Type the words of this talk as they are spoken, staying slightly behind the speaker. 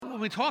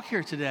we talk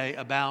here today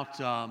about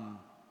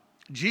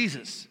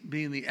Jesus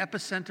being the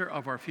epicenter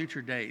of our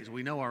future days.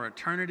 We know our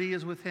eternity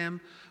is with him.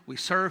 We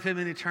serve him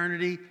in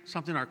eternity,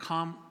 something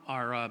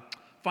our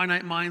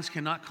finite minds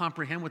cannot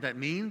comprehend what that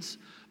means.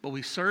 But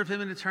we serve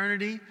him in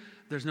eternity.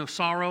 There's no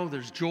sorrow.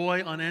 There's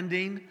joy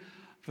unending.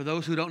 For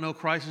those who don't know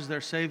Christ as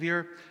their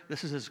Savior,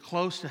 this is as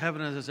close to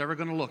heaven as it's ever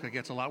going to look. It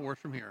gets a lot worse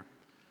from here.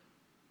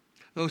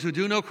 Those who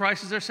do know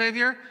Christ as their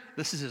Savior,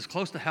 this is as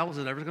close to hell as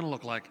it's ever going to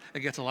look like. It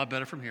gets a lot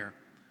better from here.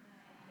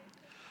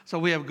 So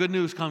we have good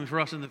news coming for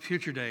us in the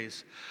future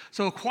days.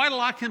 So quite a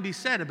lot can be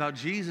said about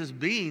Jesus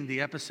being the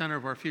epicenter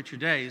of our future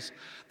days.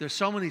 There's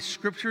so many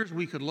scriptures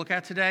we could look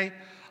at today,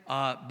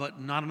 but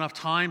not enough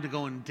time to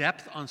go in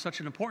depth on such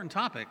an important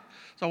topic.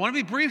 So I want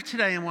to be brief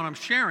today in what I'm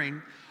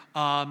sharing.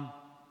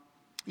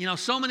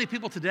 So many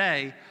people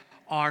today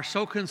are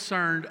so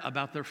concerned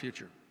about their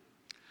future,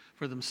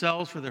 for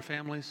themselves, for their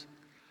families.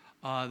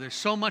 There's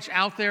so much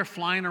out there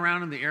flying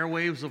around in the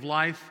airwaves of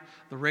life,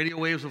 the radio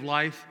waves of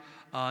life,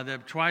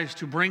 that tries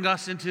to bring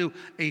us into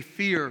a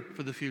fear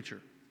for the future.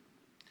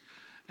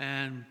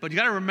 But you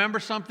got to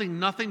remember something: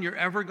 nothing you're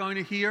ever going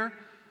to hear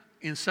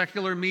in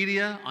secular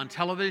media, on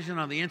television,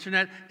 on the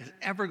internet, is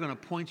ever going to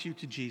point you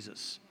to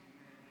Jesus.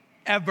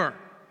 Ever.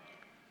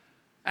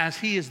 As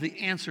he is the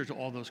answer to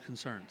all those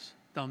concerns.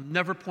 They'll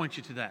never point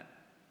you to that.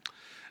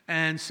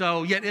 And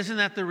so, yet isn't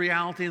that the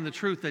reality and the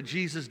truth, that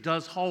Jesus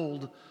does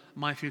hold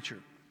my future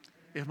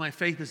if my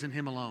faith is in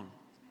him alone?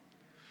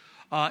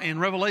 In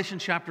Revelation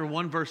chapter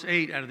 1, verse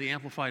 8 out of the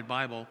Amplified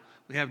Bible,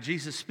 we have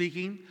Jesus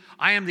speaking.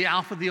 I am the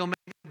Alpha, the Omega,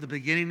 the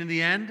beginning and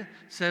the end,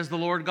 says the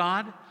Lord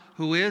God,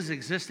 who is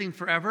existing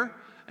forever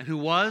and who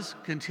was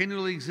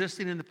continually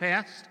existing in the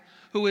past,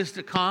 who is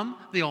to come,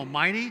 the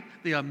Almighty,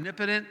 the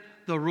Omnipotent,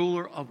 the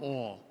ruler of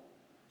all.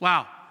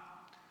 Wow.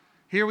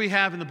 Here we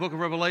have in the book of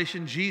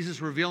Revelation,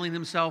 Jesus revealing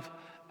himself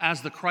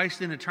as the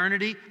Christ in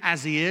eternity,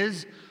 as he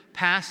is.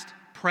 Past,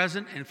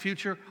 present, and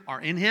future are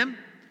in him.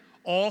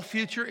 All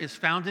future is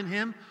found in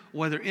him,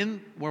 whether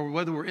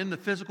we're in the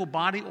physical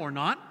body or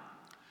not.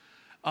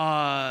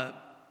 Our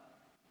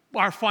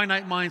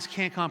finite minds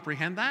can't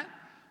comprehend that.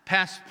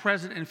 Past,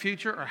 present, and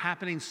future are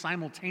happening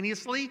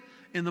simultaneously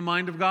in the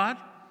mind of God.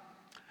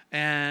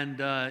 And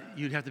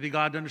you'd have to be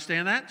God to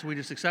understand that, so we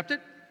just accept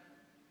it.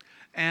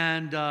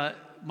 And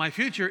my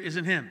future is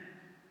in him.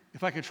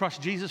 If I could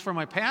trust Jesus for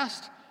my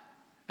past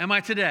and my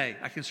today,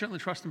 I can certainly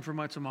trust him for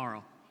my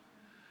tomorrow.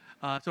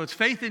 So it's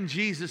faith in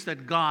Jesus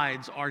that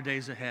guides our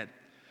days ahead.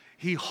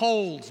 He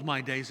holds my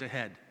days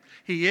ahead.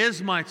 He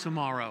is my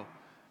tomorrow.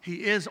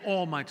 He is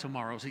all my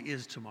tomorrows. He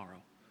is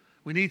tomorrow.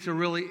 We need to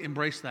really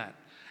embrace that.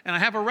 And I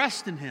have a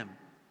rest in him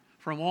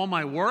from all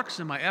my works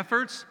and my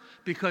efforts,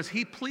 because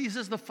he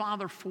pleases the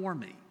Father for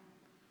me.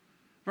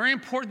 Very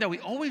important that we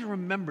always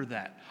remember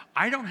that.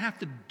 I don't have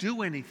to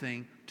do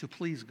anything to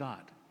please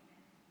God.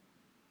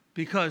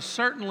 Because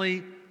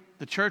certainly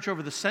the church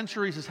over the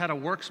centuries has had a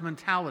works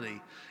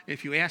mentality.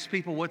 If you ask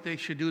people what they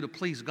should do to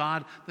please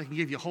God, they can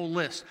give you a whole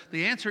list.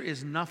 The answer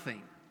is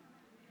nothing.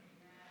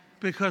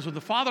 Because when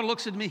the Father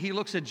looks at me, he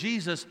looks at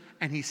Jesus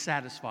and he's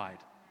satisfied.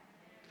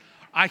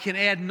 I can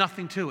add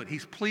nothing to it.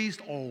 He's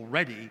pleased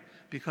already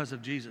because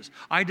of Jesus.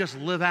 I just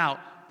live out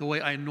the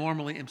way I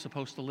normally am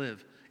supposed to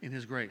live in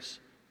his grace.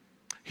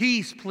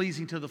 He's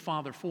pleasing to the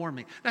Father for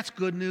me. That's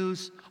good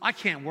news. I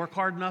can't work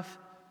hard enough,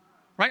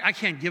 right? I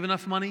can't give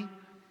enough money.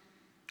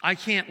 I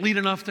can't lead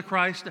enough to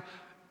Christ.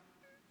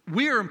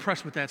 We're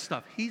impressed with that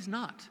stuff. He's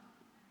not.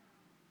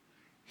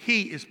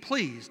 He is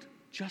pleased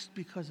just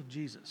because of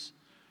Jesus.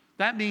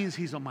 That means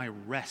he's on my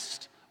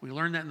rest. We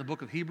learned that in the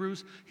book of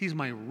Hebrews. He's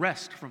my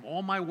rest from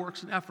all my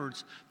works and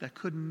efforts that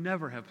could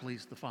never have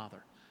pleased the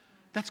Father.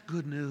 That's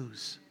good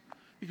news.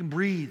 You can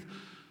breathe.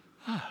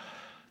 Oh,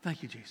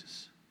 thank you,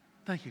 Jesus.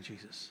 Thank you,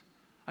 Jesus.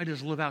 I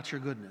just live out your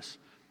goodness,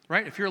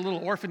 right? If you're a little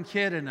orphan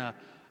kid in a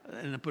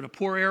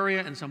poor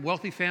area and some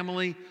wealthy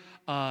family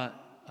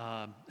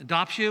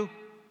adopts you,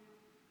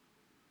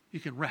 you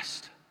can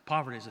rest.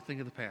 Poverty is a thing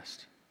of the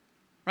past,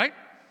 right?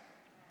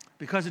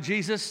 Because of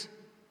Jesus,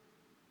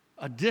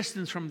 a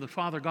distance from the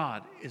Father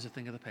God is a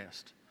thing of the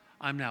past.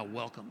 I'm now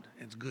welcomed.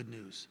 It's good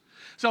news.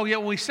 So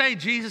when we say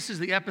Jesus is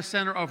the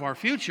epicenter of our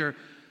future,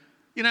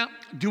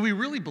 do we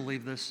really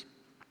believe this?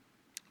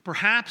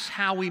 Perhaps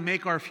how we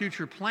make our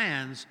future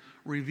plans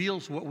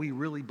reveals what we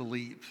really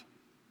believe.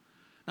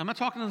 Now, I'm not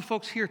talking to the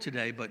folks here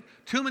today, but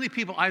too many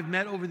people I've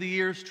met over the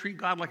years treat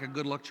God like a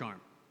good luck charm.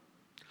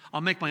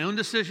 I'll make my own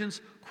decisions,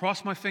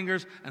 cross my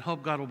fingers, and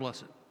hope God will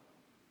bless it.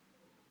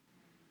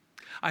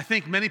 I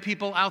think many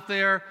people out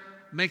there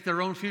make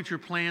their own future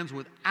plans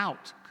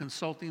without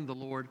consulting the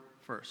Lord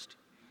first.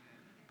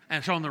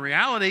 And so in the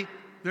reality,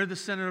 they're the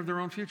center of their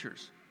own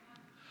futures.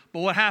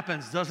 But what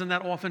happens? Doesn't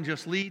that often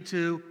just lead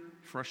to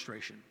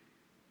frustration?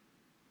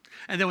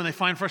 And then when they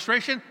find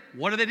frustration,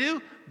 what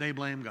do? They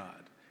blame God.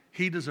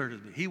 He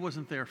deserted me. He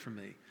wasn't there for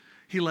me.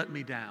 He let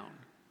me down.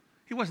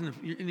 He wasn't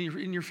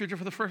in your future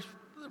in the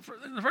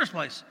first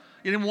place.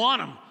 You didn't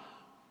want him.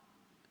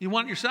 You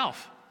want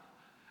yourself.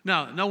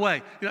 No, no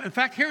way. In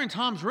fact, here in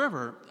Toms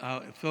River,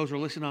 if those who are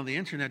listening on the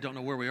internet don't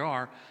know where we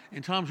are,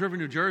 in Toms River,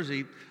 New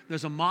Jersey,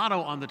 there's a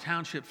motto on the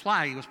township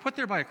flag. It was put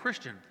there by a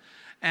Christian.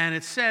 And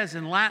it says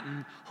in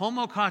Latin,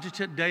 homo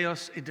cogitut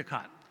Deus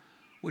indicat,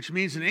 which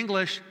means in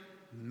English,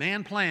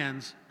 man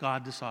plans,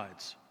 God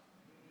decides.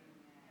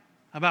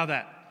 How about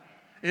that?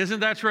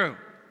 Isn't that true?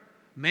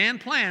 Man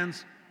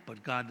plans,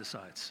 but God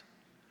decides.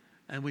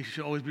 And we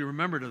should always be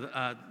remembered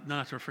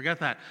not to forget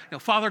that.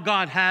 Father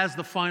God has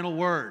the final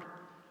word.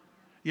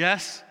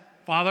 Yes,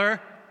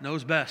 Father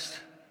knows best.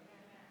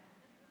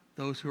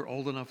 Those who are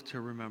old enough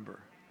to remember.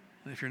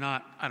 And if you're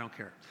not, I don't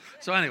care.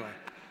 So anyway,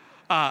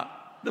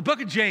 the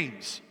book of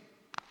James.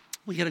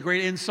 We get a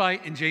great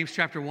insight in James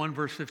chapter 1,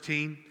 verse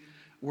 15,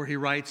 where he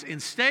writes,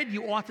 instead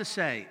you ought to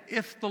say,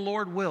 if the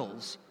Lord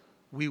wills,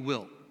 we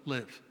will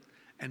live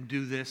and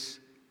do this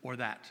or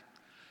that.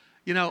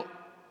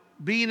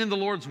 Being in the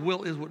Lord's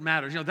will is what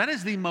matters. That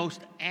is the most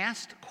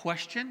asked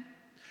question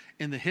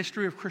in the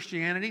history of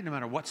Christianity, no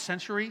matter what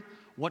century,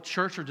 what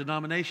church or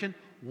denomination.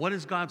 What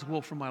is God's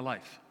will for my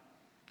life?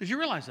 Did you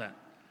realize that?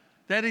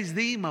 That is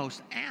the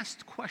most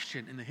asked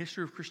question in the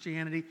history of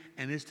Christianity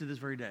and is to this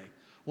very day.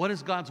 What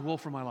is God's will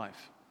for my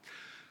life?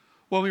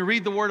 When we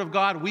read the Word of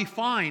God, we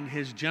find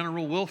His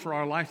general will for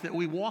our life that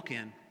we walk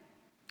in.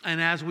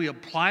 And as we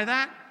apply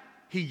that,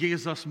 He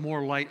gives us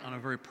more light on a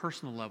very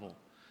personal level.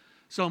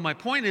 So my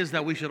point is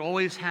that we should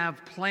always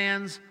have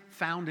plans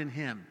found in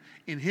Him,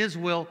 in His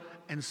will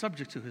and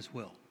subject to His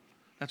will.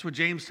 That's what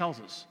James tells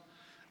us.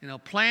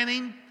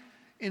 Planning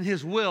in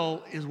His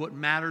will is what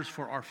matters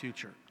for our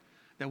future.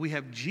 That we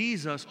have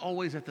Jesus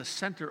always at the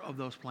center of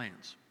those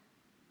plans.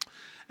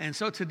 And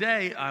so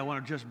today, I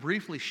want to just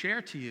briefly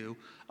share to you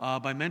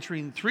by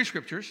mentioning 3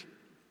 scriptures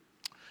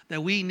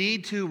that we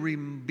need to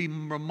be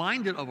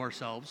reminded of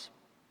ourselves.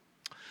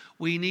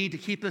 We need to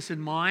keep this in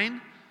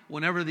mind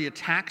whenever the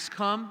attacks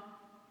come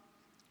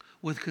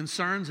with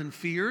concerns and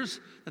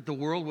fears that the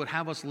world would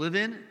have us live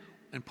in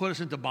and put us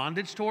into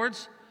bondage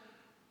towards,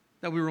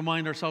 that we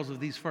remind ourselves of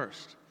these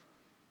first.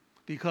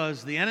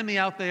 Because the enemy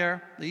out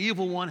there, the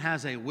evil one,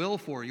 has a will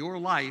for your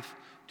life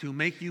to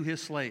make you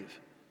his slave,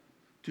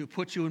 to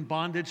put you in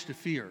bondage to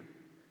fear,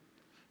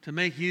 to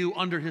make you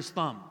under his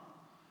thumb,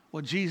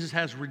 what Jesus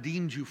has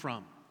redeemed you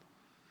from.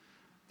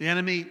 The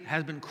enemy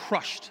has been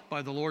crushed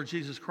by the Lord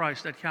Jesus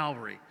Christ at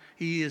Calvary.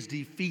 He is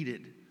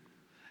defeated.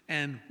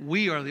 And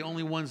we are the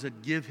only ones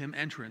that give him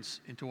entrance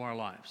into our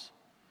lives.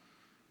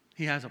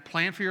 He has a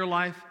plan for your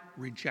life.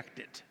 Reject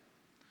it.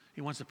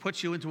 He wants to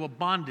put you into a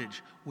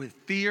bondage with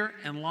fear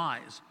and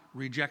lies.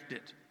 Reject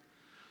it.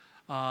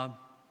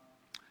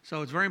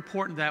 So it's very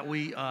important that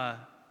we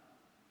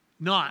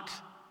not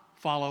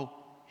follow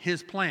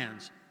his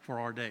plans for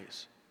our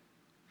days.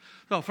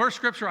 So first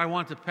scripture I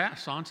want to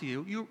pass on to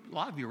you, a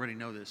lot of you already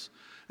know this.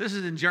 This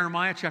is in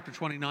Jeremiah chapter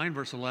 29,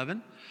 verse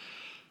 11.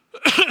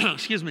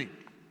 Excuse me.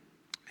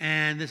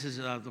 And this is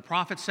the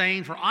prophet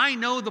saying, for I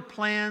know the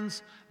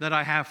plans that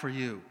I have for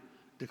you,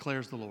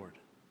 declares the Lord.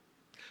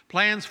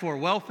 Plans for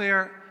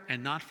welfare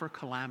and not for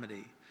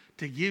calamity,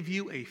 to give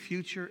you a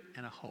future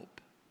and a hope.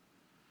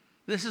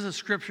 This is a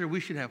scripture we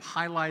should have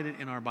highlighted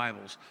in our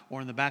Bibles, or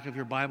in the back of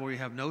your Bible where you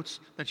have notes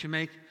that you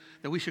make,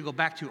 that we should go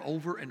back to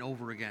over and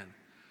over again.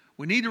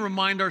 We need to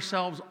remind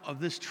ourselves of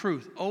this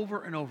truth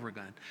over and over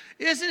again.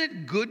 Isn't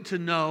it good to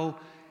know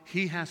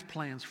he has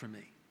plans for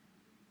me?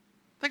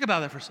 Think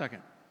about that for a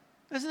second.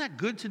 Isn't that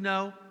good to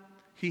know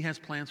he has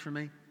plans for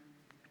me?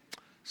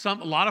 A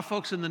lot of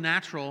folks in the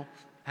natural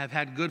have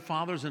had good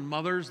fathers and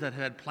mothers that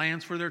had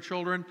plans for their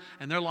children,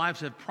 and their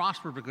lives have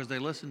prospered because they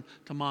listened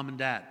to mom and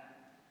dad.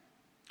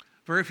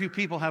 Very few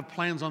people have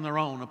plans on their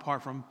own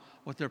apart from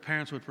what their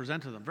parents would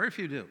present to them. Very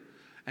few do.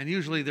 And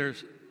usually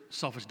there's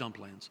selfish dumb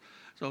plans.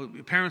 So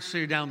your parents see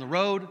you down the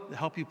road, they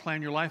help you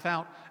plan your life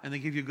out, and they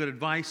give you good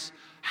advice.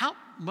 How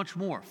much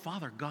more?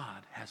 Father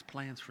God has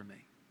plans for me.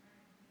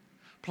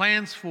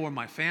 Plans for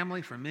my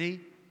family, for me.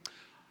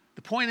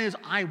 The point is,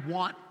 I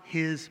want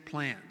his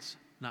plans,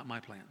 not my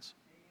plans.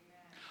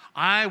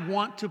 I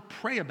want to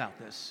pray about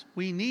this.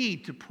 We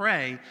need to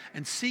pray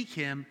and seek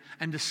him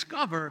and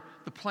discover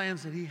the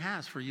plans that he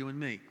has for you and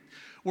me.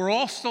 We're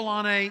all still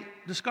on a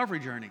discovery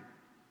journey.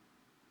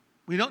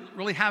 We don't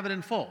really have it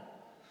in full.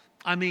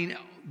 I mean,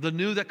 the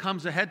new that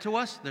comes ahead to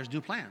us, there's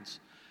new plans.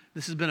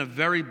 This has been a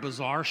very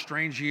bizarre,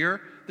 strange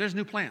year. There's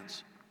new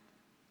plans.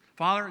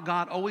 Father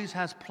God always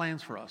has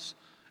plans for us.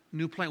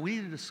 New plan. We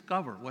need to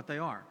discover what they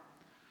are.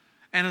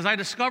 And as I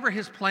discover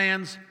his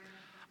plans,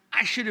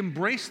 I should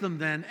embrace them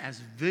then as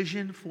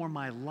vision for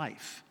my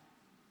life.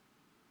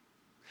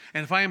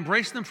 And if I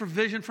embrace them for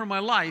vision for my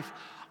life,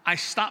 I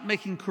stop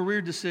making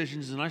career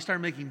decisions and I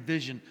start making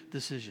vision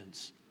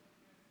decisions.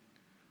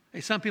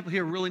 Hey, some people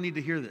here really need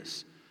to hear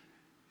this.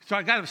 So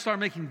I got to start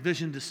making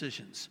vision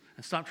decisions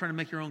and stop trying to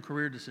make your own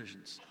career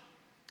decisions.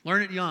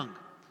 Learn it young.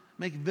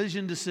 Make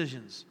vision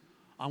decisions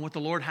on what the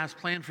Lord has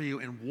planned for you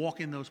and walk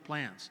in those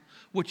plans,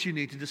 which you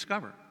need to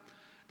discover.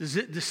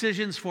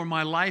 Decisions for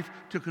my life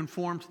to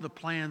conform to the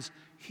plans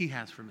he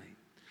has for me.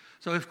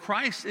 So if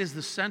Christ is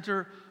the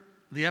center,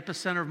 the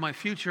epicenter of my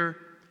future,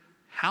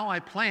 how I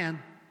plan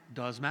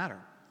does matter,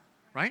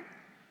 right?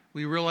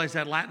 We realize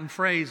that Latin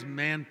phrase,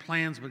 man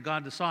plans but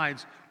God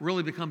decides,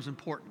 really becomes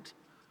important.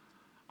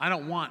 I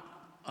don't want,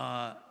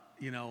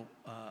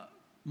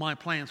 my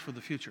plans for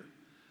the future.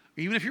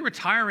 Even if you're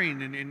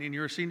retiring and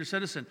you're a senior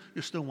citizen,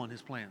 you still want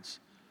his plans.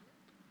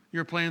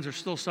 Your plans are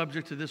still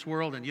subject to this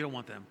world, and you don't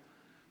want them.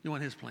 You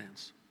want his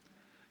plans.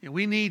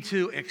 We need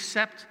to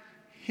accept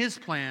his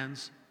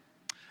plans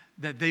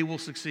that they will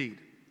succeed.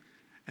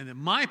 And that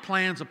my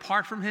plans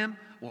apart from him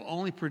will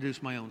only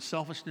produce my own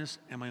selfishness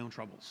and my own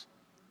troubles.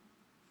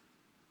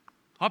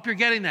 Hope you're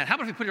getting that. How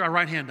about if you put your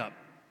right hand up?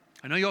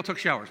 I know you all took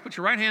showers. Put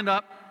your right hand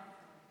up.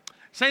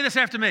 Say this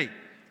after me.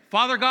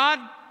 Father God,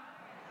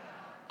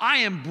 I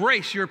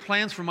embrace your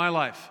plans for my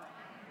life.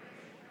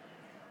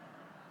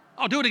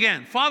 I'll do it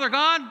again. Father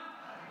God,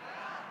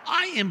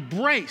 I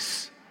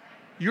embrace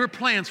your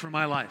plans for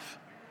my life.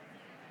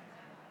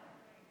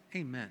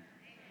 Amen.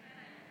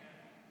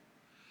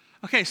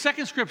 Okay,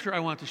 second scripture I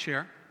want to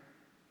share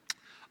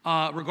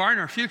regarding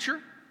our future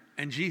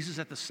and Jesus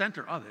at the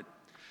center of it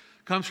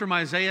comes from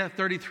Isaiah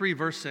 33,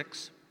 verse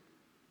 6.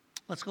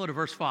 Let's go to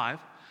verse 5.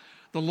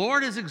 The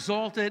Lord is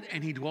exalted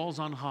and he dwells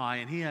on high,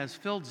 and he has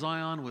filled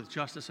Zion with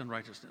justice and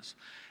righteousness.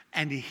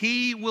 And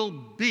he will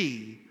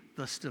be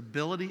the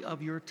stability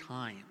of your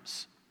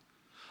times.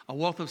 A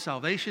wealth of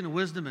salvation,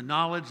 wisdom, and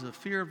knowledge. The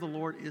fear of the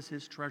Lord is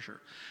his treasure.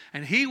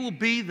 And he will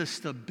be the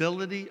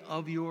stability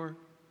of your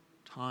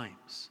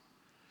times.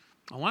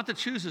 I want to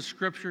choose a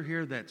scripture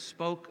here that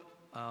spoke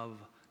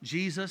of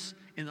Jesus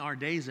in our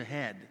days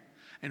ahead.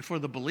 And for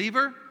the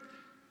believer,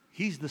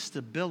 he's the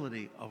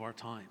stability of our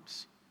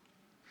times.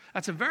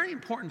 That's a very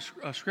important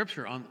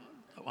scripture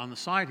on the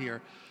side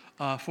here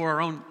for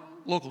our own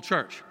local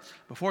church.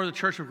 Before the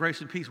Church of Grace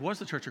and Peace was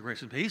the Church of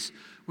Grace and Peace,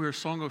 we were a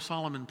Song of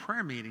Solomon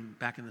prayer meeting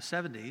back in the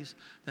 70s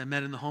that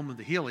met in the home of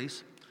the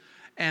Healys.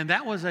 And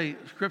that was a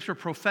scripture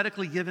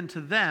prophetically given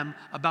to them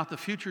about the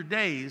future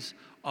days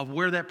of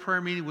where that prayer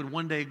meeting would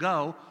one day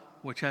go,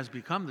 which has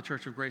become the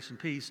Church of Grace and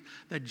Peace,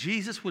 that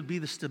Jesus would be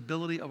the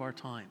stability of our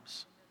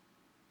times.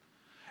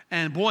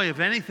 And boy, if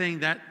anything,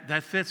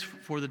 that fits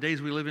for the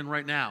days we live in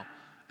right now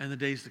and the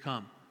days to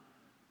come.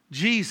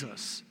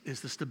 Jesus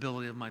is the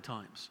stability of my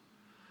times.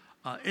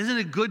 Isn't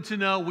it good to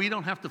know we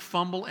don't have to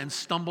fumble and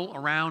stumble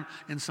around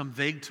in some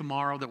vague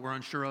tomorrow that we're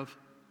unsure of?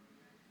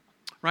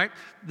 Right?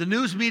 The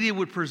news media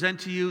would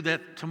present to you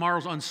that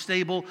tomorrow's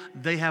unstable.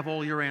 They have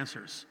all your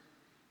answers.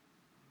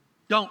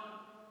 Don't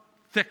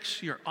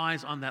fix your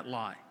eyes on that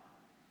lie.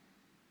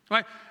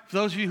 Right? For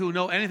those of you who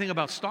know anything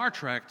about Star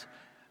Trek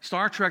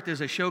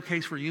is a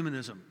showcase for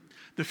humanism.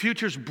 The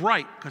future's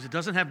bright because it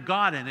doesn't have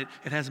God in it.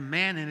 It has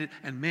man in it,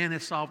 and man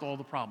has solved all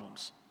the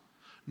problems.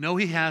 No,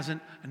 he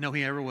hasn't, and no,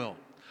 he ever will.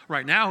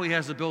 Right now, he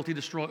has the ability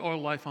to destroy all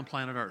life on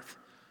planet Earth.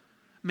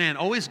 Man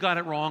always got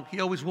it wrong. He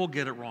always will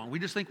get it wrong. We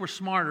just think we're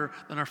smarter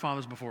than our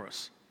fathers before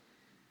us.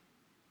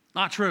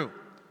 Not true.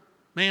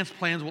 Man's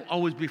plans will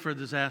always be for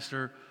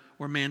disaster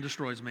where man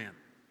destroys man.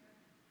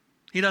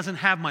 He doesn't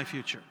have my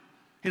future.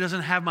 He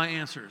doesn't have my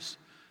answers.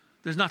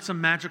 There's not some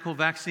magical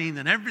vaccine,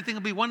 then everything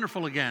will be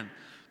wonderful again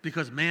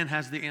because man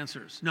has the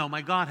answers. No,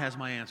 my God has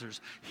my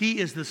answers. He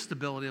is the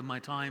stability of my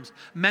times.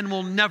 Men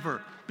will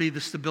never be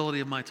the stability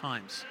of my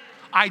times.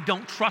 I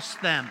don't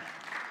trust them.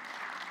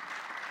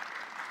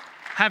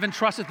 Haven't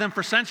trusted them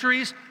for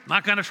centuries.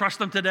 Not going to trust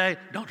them today.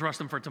 Don't trust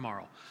them for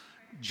tomorrow.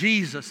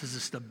 Jesus is the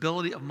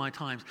stability of my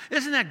times.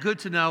 Isn't that good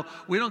to know?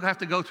 We don't have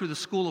to go through the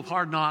school of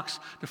hard knocks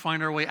to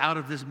find our way out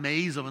of this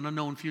maze of an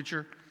unknown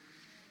future.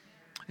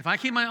 If I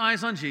keep my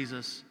eyes on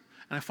Jesus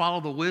and I follow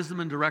the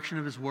wisdom and direction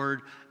of his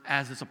word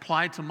as it's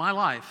applied to my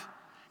life,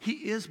 he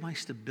is my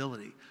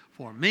stability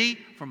for me,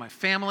 for my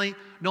family,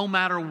 no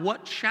matter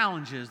what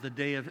challenges the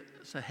day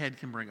ahead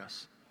can bring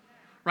us.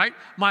 Right?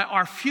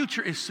 Our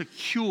future is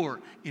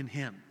secure in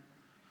him.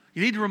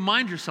 You need to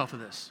remind yourself of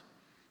this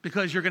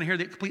because you're going to hear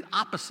the complete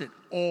opposite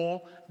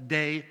all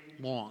day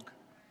long.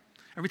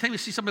 Every time you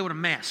see somebody with a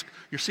mask,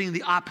 you're seeing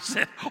the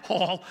opposite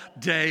all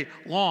day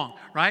long,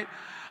 right?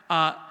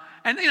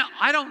 And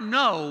I don't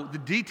know the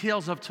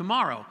details of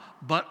tomorrow,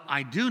 but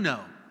I do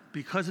know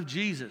because of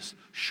Jesus,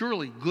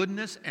 surely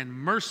goodness and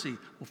mercy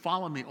will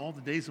follow me all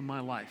the days of my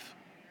life.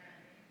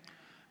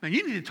 Now,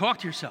 you need to talk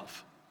to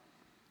yourself.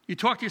 You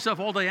talk to yourself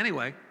all day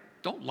anyway.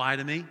 Don't lie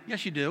to me.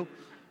 Yes, you do.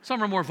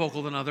 Some are more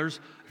vocal than others.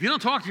 If you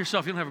don't talk to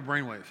yourself, you don't have a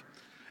brainwave.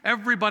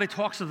 Everybody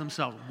talks to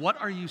themselves. What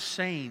are you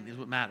saying is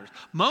what matters.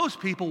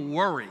 Most people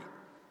worry.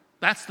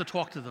 That's the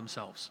talk to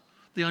themselves.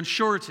 The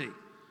unsurety.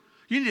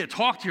 You need to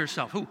talk to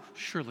yourself.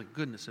 Surely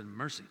goodness and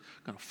mercy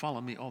are going to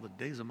follow me all the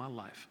days of my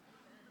life.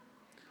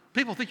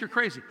 People think you're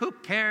crazy. Who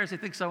cares? They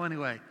think so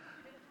anyway.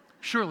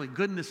 Surely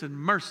goodness and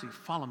mercy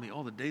follow me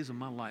all the days of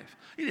my life.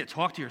 You need to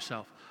talk to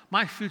yourself.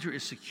 My future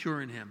is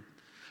secure in him.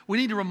 We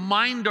need to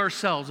remind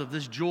ourselves of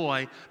this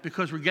joy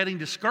because we're getting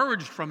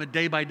discouraged from it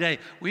day by day.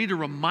 We need to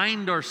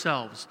remind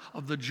ourselves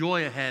of the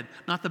joy ahead,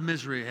 not the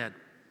misery ahead,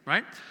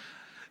 right?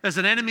 There's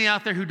an enemy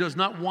out there who does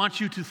not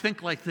want you to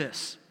think like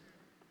this.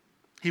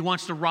 He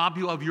wants to rob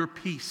you of your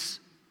peace.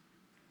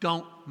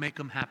 Don't make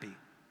him happy.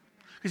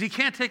 Because he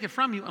can't take it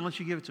from you unless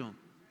you give it to him.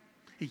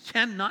 He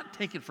cannot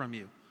take it from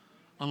you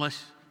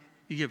unless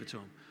you give it to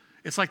him.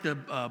 It's like the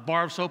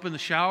bar of soap in the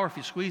shower. If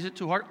you squeeze it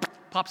too hard, it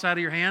pops out of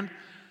your hand.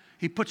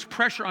 He puts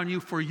pressure on you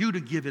for you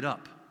to give it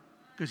up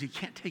because he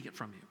can't take it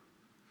from you.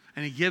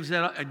 And he gives it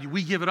up, and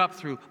we give it up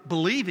through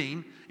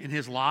believing in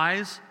his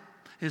lies,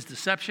 his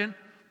deception,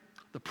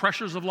 the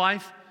pressures of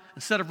life,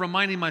 instead of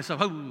reminding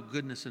myself, oh,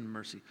 goodness and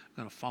mercy are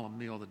going to follow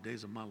me all the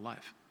days of my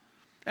life.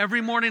 Every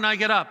morning I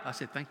get up, I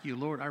say, thank you,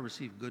 Lord, I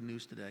receive good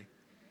news today.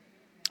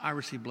 I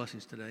receive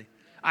blessings today.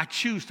 I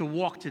choose to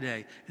walk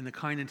today in the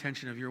kind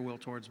intention of your will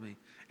towards me.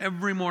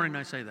 Every morning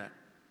I say that.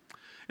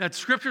 Now, it's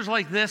scriptures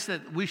like this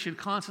that we should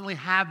constantly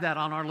have that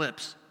on our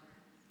lips.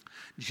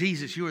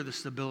 Jesus, you are the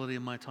stability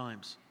of my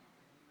times.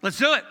 Let's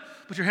do it.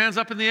 Put your hands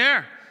up in the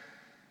air.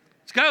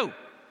 Let's go.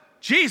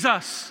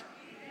 Jesus,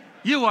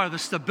 you are the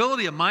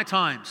stability of my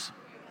times.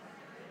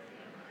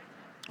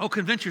 Oh,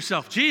 convince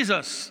yourself.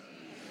 Jesus,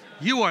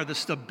 you are the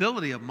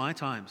stability of my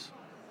times.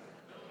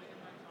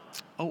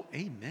 Oh,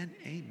 amen,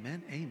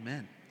 amen,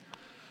 amen.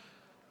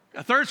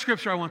 A third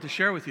scripture I want to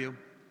share with you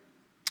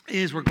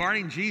is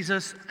regarding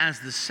Jesus as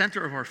the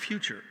center of our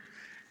future.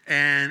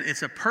 And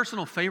it's a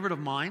personal favorite of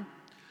mine.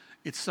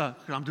 It's,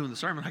 I'm doing the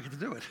sermon, I get to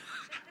do it.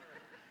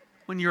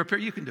 When you're up here,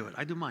 you can do it.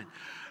 I do mine.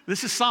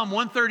 This is Psalm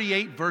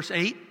 138, verse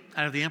 8,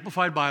 out of the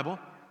Amplified Bible.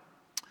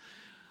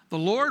 The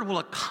Lord will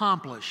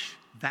accomplish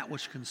that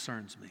which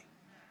concerns me.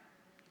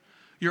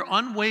 Your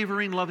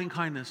unwavering loving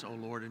kindness, O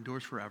Lord,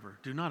 endures forever.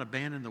 Do not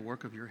abandon the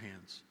work of your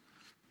hands.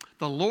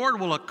 The Lord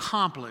will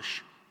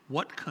accomplish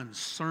what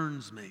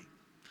concerns me.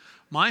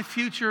 My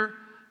future,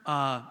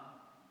 I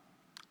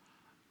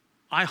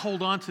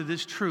hold on to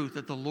this truth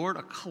that the Lord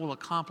will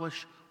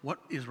accomplish what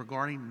is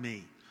regarding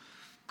me.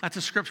 That's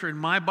a scripture in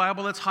my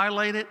Bible that's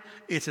highlighted.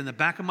 It's in the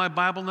back of my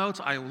Bible notes.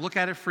 I look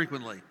at it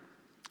frequently.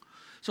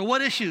 So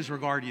what issues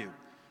regard you?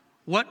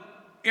 What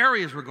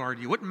areas regard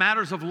you? What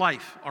matters of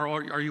life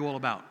are you all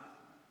about?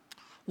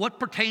 What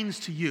pertains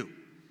to you?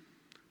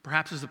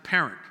 Perhaps as a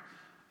parent,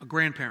 a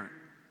grandparent,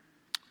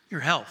 your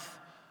health,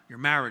 your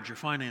marriage, your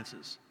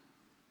finances.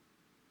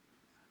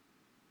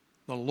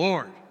 The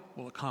Lord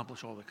will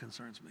accomplish all that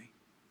concerns me.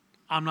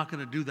 I'm not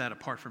going to do that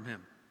apart from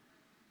him.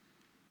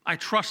 I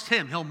trust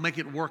him. He'll make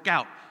it work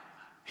out.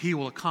 He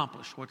will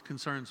accomplish what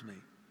concerns me.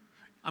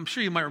 I'm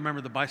sure you might remember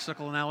the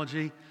bicycle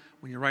analogy.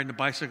 When you're riding a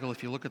bicycle,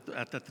 if you look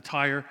at the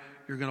tire,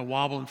 you're going to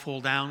wobble and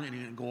fall down and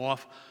you're going to go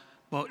off.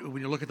 But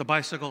when you look at the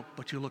bicycle,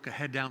 but you look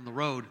ahead down the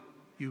road,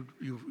 you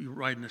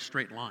ride in a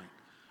straight line.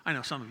 I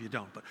know some of you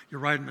don't, but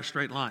you're riding in a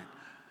straight line.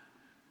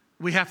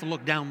 We have to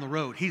look down the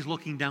road. He's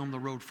looking down the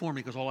road for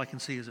me because all I can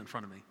see is in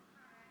front of me.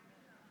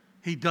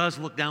 He does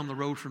look down the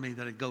road for me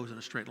that it goes in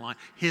a straight line,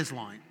 his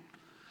line.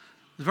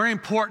 It's very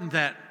important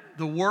that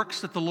the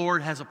works that the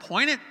Lord has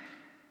appointed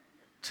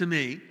to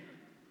me,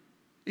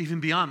 even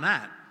beyond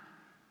that,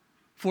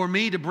 for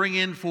me to bring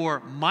in for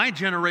my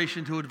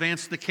generation to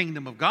advance the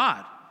kingdom of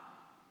God,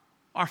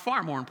 are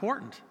far more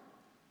important.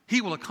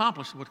 He will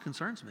accomplish what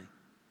concerns me.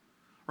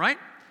 Right?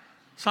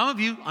 Some of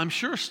you, I'm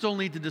sure, still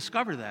need to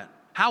discover that.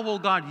 How will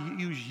God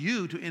use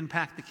you to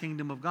impact the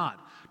kingdom of God?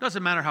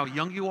 Doesn't matter how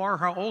young you are or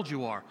how old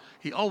you are.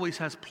 He always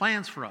has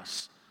plans for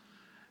us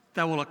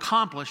that will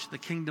accomplish the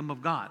kingdom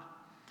of God.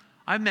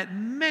 I've met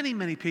many,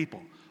 many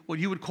people, what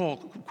you would call,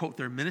 quote,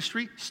 their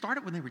ministry,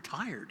 started when they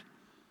retired.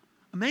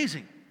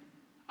 Amazing.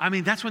 I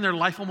mean, that's when their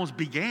life almost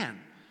began.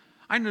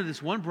 I know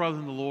this one brother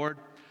in the Lord,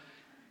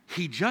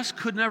 he just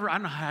could never, I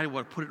don't know how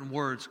to put it in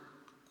words,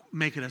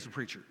 make it as a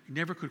preacher. He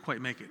never could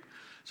quite make it.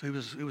 So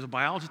he was a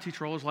biology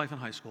teacher all his life in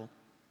high school.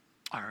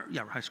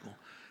 High school.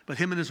 But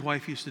him and his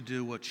wife used to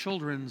do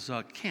children's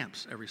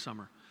camps every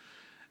summer.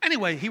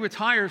 Anyway, he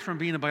retired from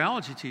being a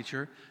biology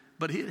teacher,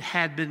 but it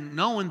had been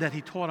known that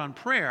he taught on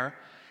prayer.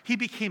 He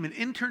became an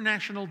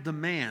international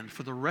demand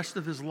for the rest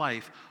of his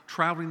life,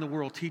 traveling the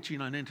world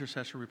teaching on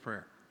intercessory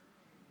prayer.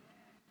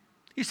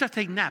 He used to have to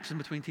take naps in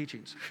between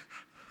teachings.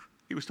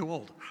 He was too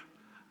old.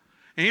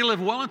 And he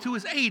lived well into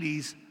his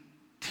 80s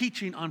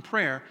teaching on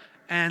prayer,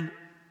 and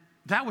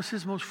that was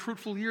his most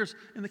fruitful years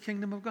in the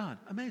kingdom of God.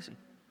 Amazing.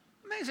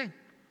 Amazing.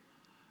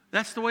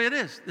 That's the way it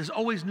is. There's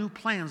always new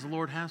plans the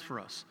Lord has for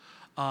us.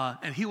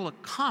 And he will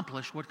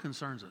accomplish what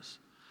concerns us.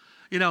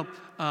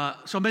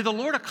 So may the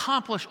Lord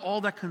accomplish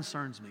all that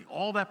concerns me,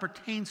 all that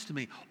pertains to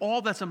me,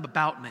 all that's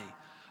about me.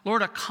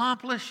 Lord,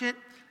 accomplish it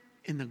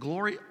in the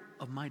glory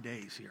of my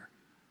days here.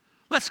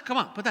 Come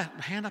on, put that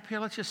hand up here.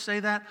 Let's just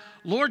say that.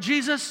 Lord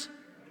Jesus,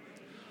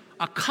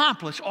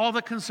 accomplish all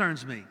that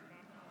concerns me.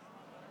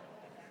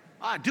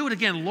 Do it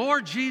again.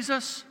 Lord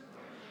Jesus,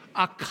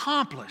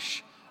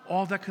 accomplish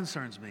all that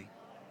concerns me.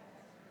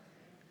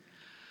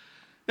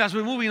 As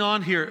we're moving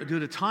on here, due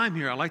to time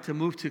here, I'd like to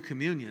move to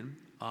communion.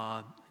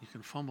 You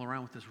can fumble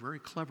around with this very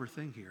clever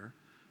thing here,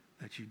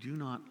 that you do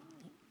not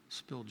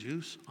spill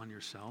juice on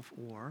yourself,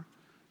 or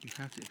you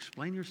have to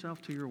explain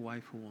yourself to your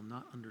wife who will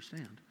not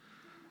understand.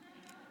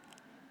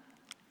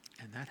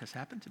 And that has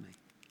happened to me.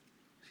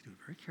 So you do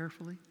it very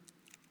carefully.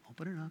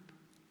 Open it up.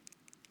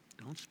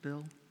 Don't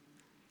spill.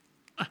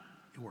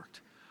 It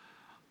worked.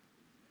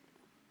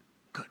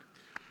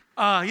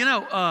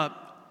 A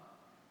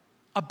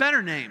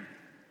better name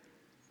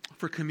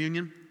for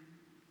communion,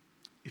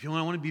 if you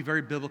want to be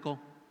very biblical,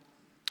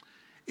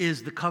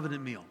 is the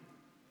covenant meal.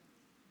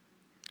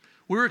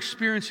 We're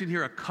experiencing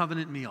here a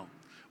covenant meal.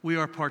 We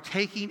are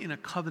partaking in a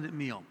covenant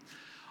meal.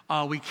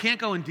 We can't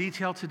go in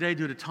detail today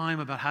due to time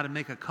about how to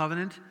make a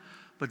covenant,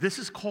 but this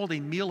is called a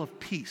meal of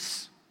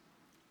peace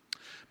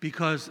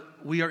because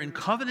we are in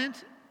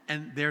covenant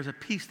and there's a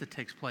peace that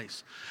takes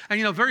place.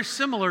 And very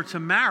similar to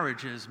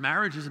marriage is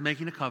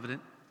making a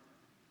covenant.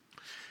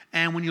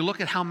 And when you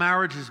look at how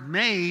marriage is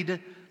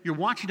made, you're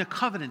watching a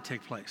covenant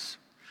take place.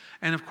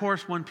 And of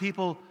course, when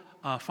people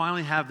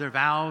finally have their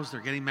vows, they're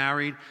getting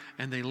married,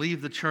 and they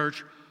leave the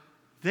church,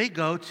 they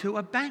go to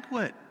a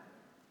banquet,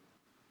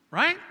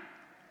 right?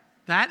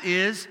 That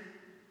is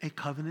a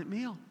covenant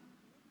meal.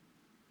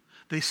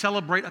 They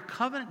celebrate a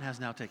covenant has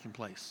now taken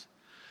place.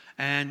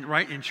 And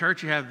right in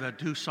church, you have the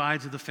two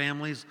sides of the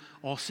families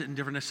all sit in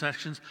different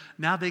sections.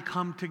 Now they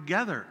come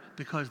together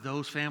because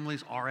those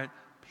families are at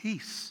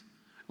peace.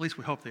 At least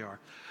we hope they are.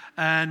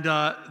 And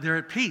they're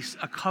at peace.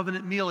 A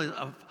covenant meal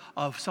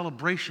of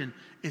celebration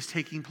is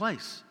taking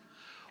place.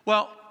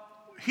 Well,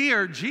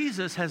 here,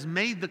 Jesus has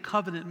made the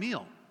covenant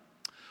meal.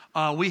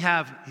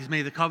 He's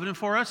made the covenant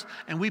for us,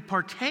 and we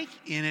partake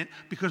in it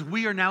because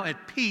we are now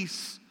at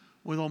peace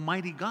with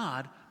Almighty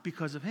God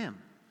because of Him.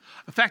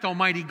 In fact,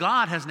 Almighty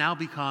God has now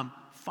become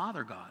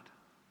Father God.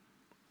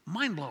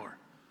 Mind blower.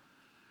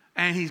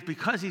 And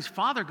because He's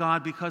Father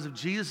God, because of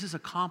Jesus'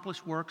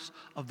 accomplished works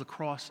of the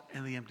cross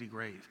and the empty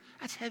grave.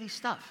 That's heavy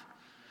stuff.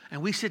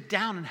 And we sit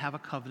down and have a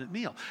covenant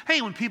meal.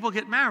 Hey, when people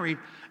get married,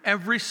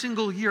 every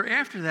single year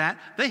after that,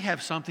 they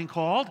have something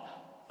called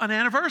an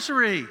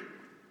anniversary.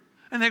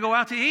 And they go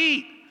out to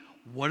eat.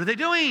 What are they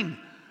doing?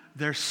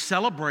 They're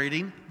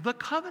celebrating the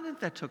covenant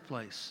that took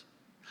place.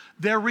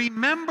 They're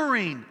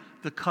remembering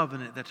the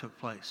covenant that took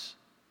place.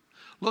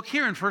 Look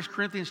here in 1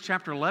 Corinthians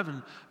chapter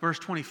 11, verse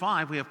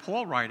 25, we have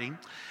Paul writing,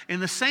 in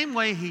the same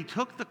way he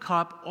took the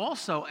cup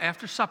also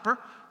after supper.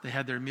 They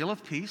had their meal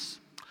of peace.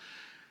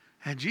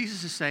 And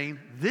Jesus is saying,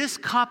 this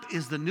cup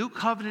is the new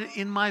covenant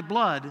in my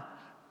blood.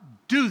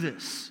 Do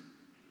this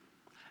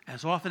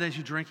as often as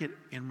you drink it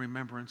in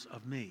remembrance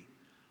of me.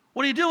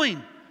 What are you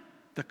doing?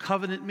 The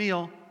covenant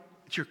meal,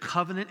 it's your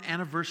covenant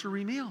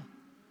anniversary meal.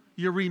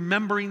 You're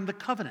remembering the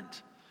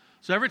covenant.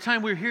 So every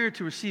time we're here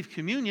to receive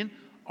communion,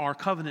 our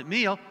covenant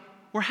meal,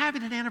 we're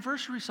having an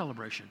anniversary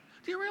celebration.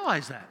 Do you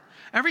realize that?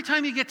 Every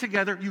time you get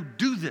together, you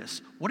do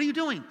this. What are you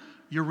doing?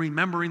 You're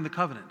remembering the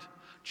covenant.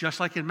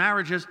 Just like in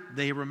marriages,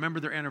 they remember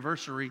their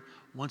anniversary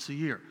once a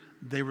year.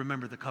 They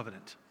remember the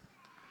covenant.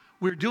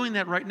 We're doing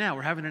that right now.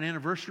 We're having an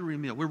anniversary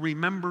meal. We're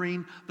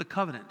remembering the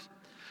covenant.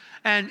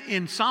 And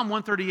in Psalm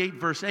 138,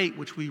 verse 8,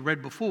 which we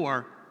read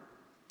before,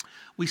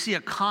 we see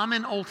a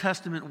common Old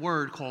Testament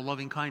word called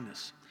loving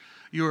kindness.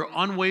 Your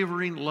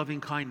unwavering loving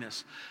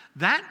kindness.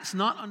 That's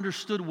not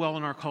understood well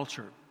in our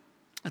culture.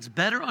 It's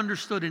better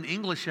understood in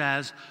English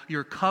as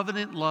your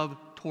covenant love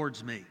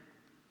towards me.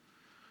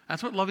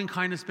 That's what loving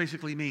kindness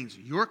basically means.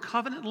 Your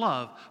covenant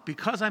love,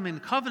 because I'm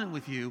in covenant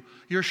with you,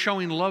 you're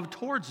showing love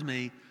towards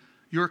me.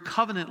 Your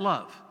covenant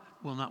love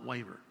will not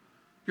waver.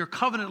 Your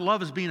covenant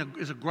love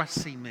is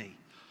aggressing me.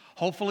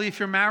 Hopefully, if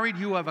you're married,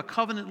 you have a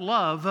covenant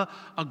love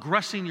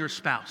aggressing your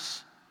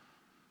spouse.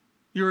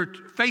 You're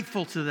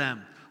faithful to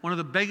them. One of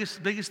the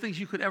biggest things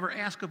you could ever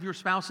ask of your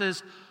spouse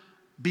is,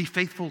 be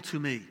faithful to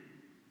me.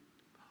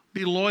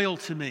 Be loyal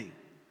to me.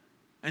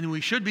 And we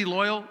should be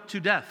loyal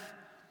to death.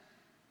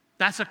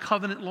 That's a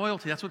covenant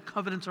loyalty. That's what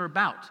covenants are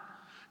about.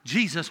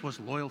 Jesus was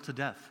loyal to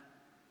death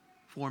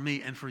for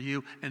me and for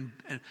you and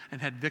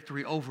had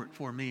victory over it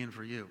for me and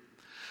for you.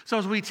 So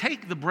as we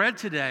take the bread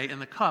today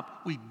and the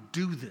cup, we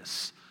do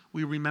this.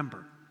 We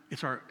remember.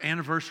 It's our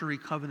anniversary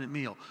covenant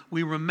meal.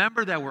 We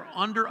remember that we're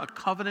under a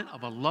covenant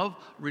of a love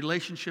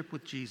relationship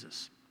with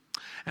Jesus.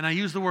 And I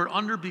use the word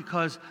under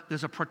because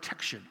there's a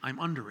protection. I'm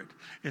under it.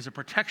 There's a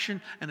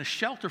protection and a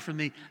shelter for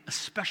me,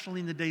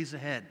 especially in the days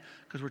ahead,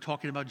 because we're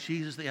talking about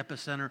Jesus, the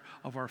epicenter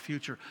of our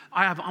future.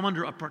 I'm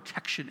under a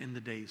protection in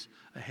the days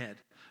ahead.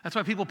 That's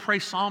why people pray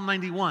Psalm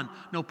 91,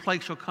 no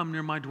plague shall come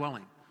near my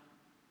dwelling.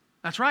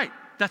 That's right.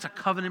 That's a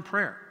covenant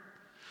prayer.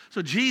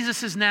 So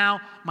Jesus is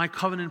now my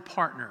covenant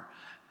partner.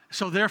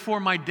 So therefore,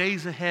 my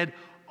days ahead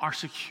are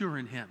secure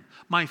in Him.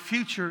 My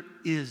future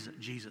is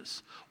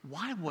Jesus.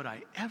 Why would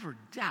I ever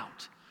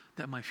doubt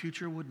that my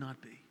future would not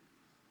be?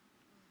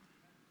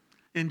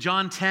 In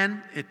John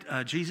 10,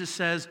 Jesus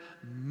says,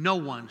 no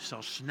one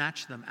shall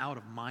snatch them out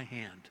of my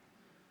hand.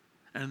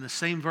 And in the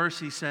same verse,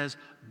 He says,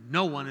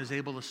 no one is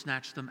able to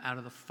snatch them out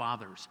of the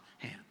Father's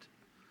hand.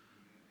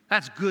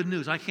 That's good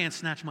news. I can't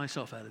snatch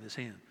myself out of His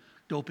hand,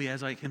 dopey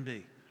as I can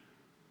be.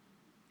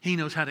 He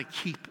knows how to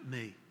keep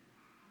me.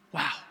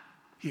 Wow.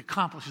 He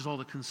accomplishes all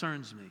that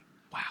concerns me.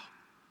 Wow.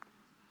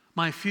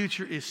 My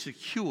future is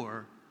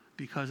secure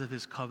because of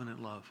His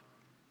covenant love.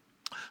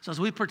 So as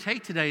we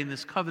partake today in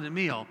this covenant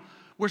meal,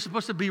 we're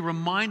supposed to be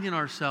reminding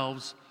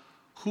ourselves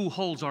who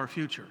holds our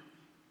future.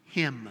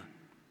 Him,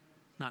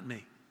 not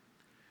me.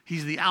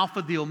 He's the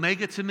Alpha, the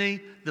Omega to me,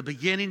 the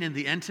beginning and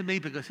the end to me,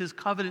 because his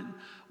covenant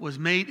was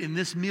made in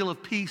this meal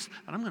of peace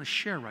that I'm going to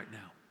share right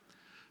now.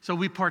 So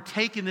we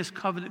partake in this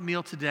covenant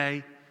meal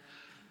today.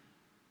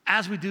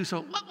 As we do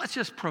so, let's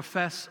just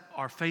profess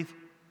our faith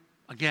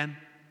again.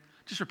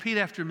 Just repeat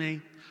after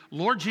me.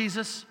 Lord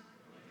Jesus,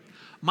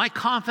 my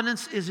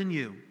confidence is in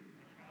you.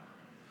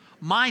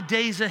 My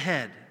days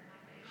ahead,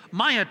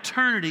 my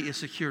eternity is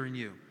secure in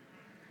you.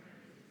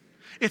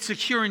 It's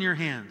secure in your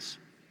hands.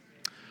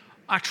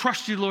 I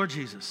trust you, Lord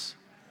Jesus,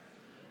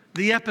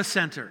 the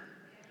epicenter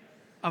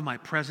of my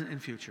present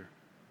and future.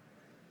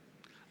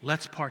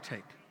 Let's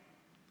partake.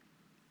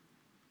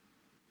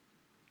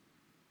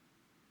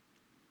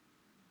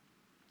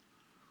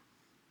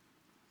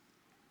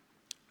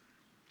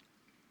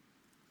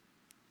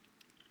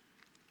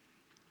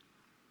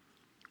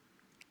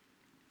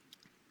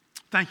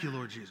 Thank you,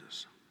 Lord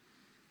Jesus.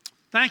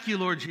 Thank you,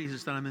 Lord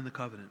Jesus, that I'm in the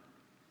covenant.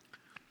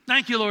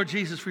 Thank you, Lord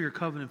Jesus, for your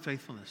covenant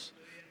faithfulness.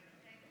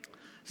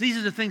 These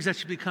are the things that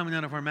should be coming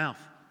out of our mouth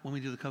when we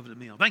do the covenant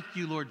meal. Thank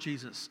you, Lord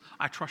Jesus.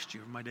 I trust you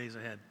for my days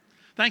ahead.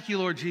 Thank you,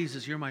 Lord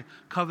Jesus. You're my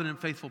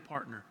covenant faithful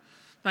partner.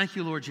 Thank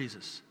you, Lord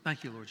Jesus.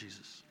 Thank you, Lord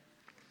Jesus.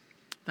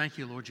 Thank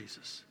you, Lord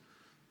Jesus.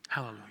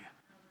 Hallelujah.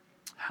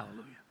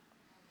 Hallelujah.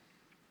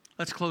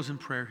 Let's close in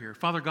prayer here.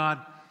 Father God,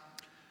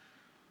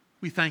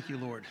 we thank you,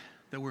 Lord,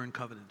 that we're in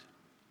covenant.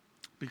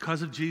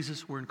 Because of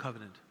Jesus, we're in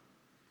covenant.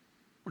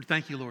 We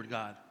thank you, Lord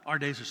God. Our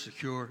days are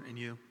secure in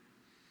you.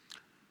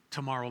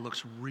 Tomorrow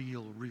looks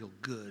real, real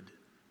good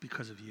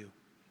because of you.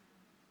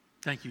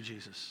 Thank you,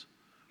 Jesus.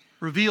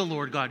 Reveal,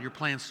 Lord God, your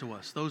plans to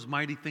us, those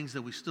mighty things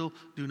that we still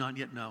do not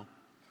yet know.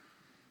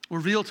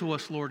 Reveal to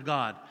us, Lord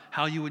God,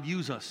 how you would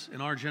use us in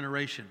our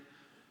generation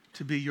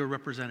to be your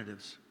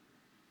representatives.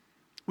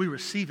 We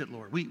receive it,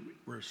 Lord. We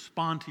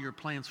respond to your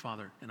plans,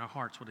 Father, in our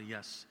hearts with a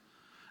yes.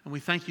 And we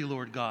thank you,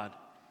 Lord God.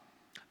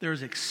 There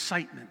is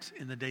excitement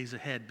in the days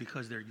ahead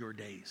because they're your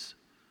days.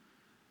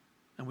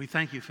 And we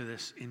thank you for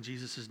this in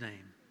Jesus'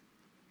 name.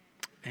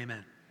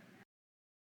 Amen.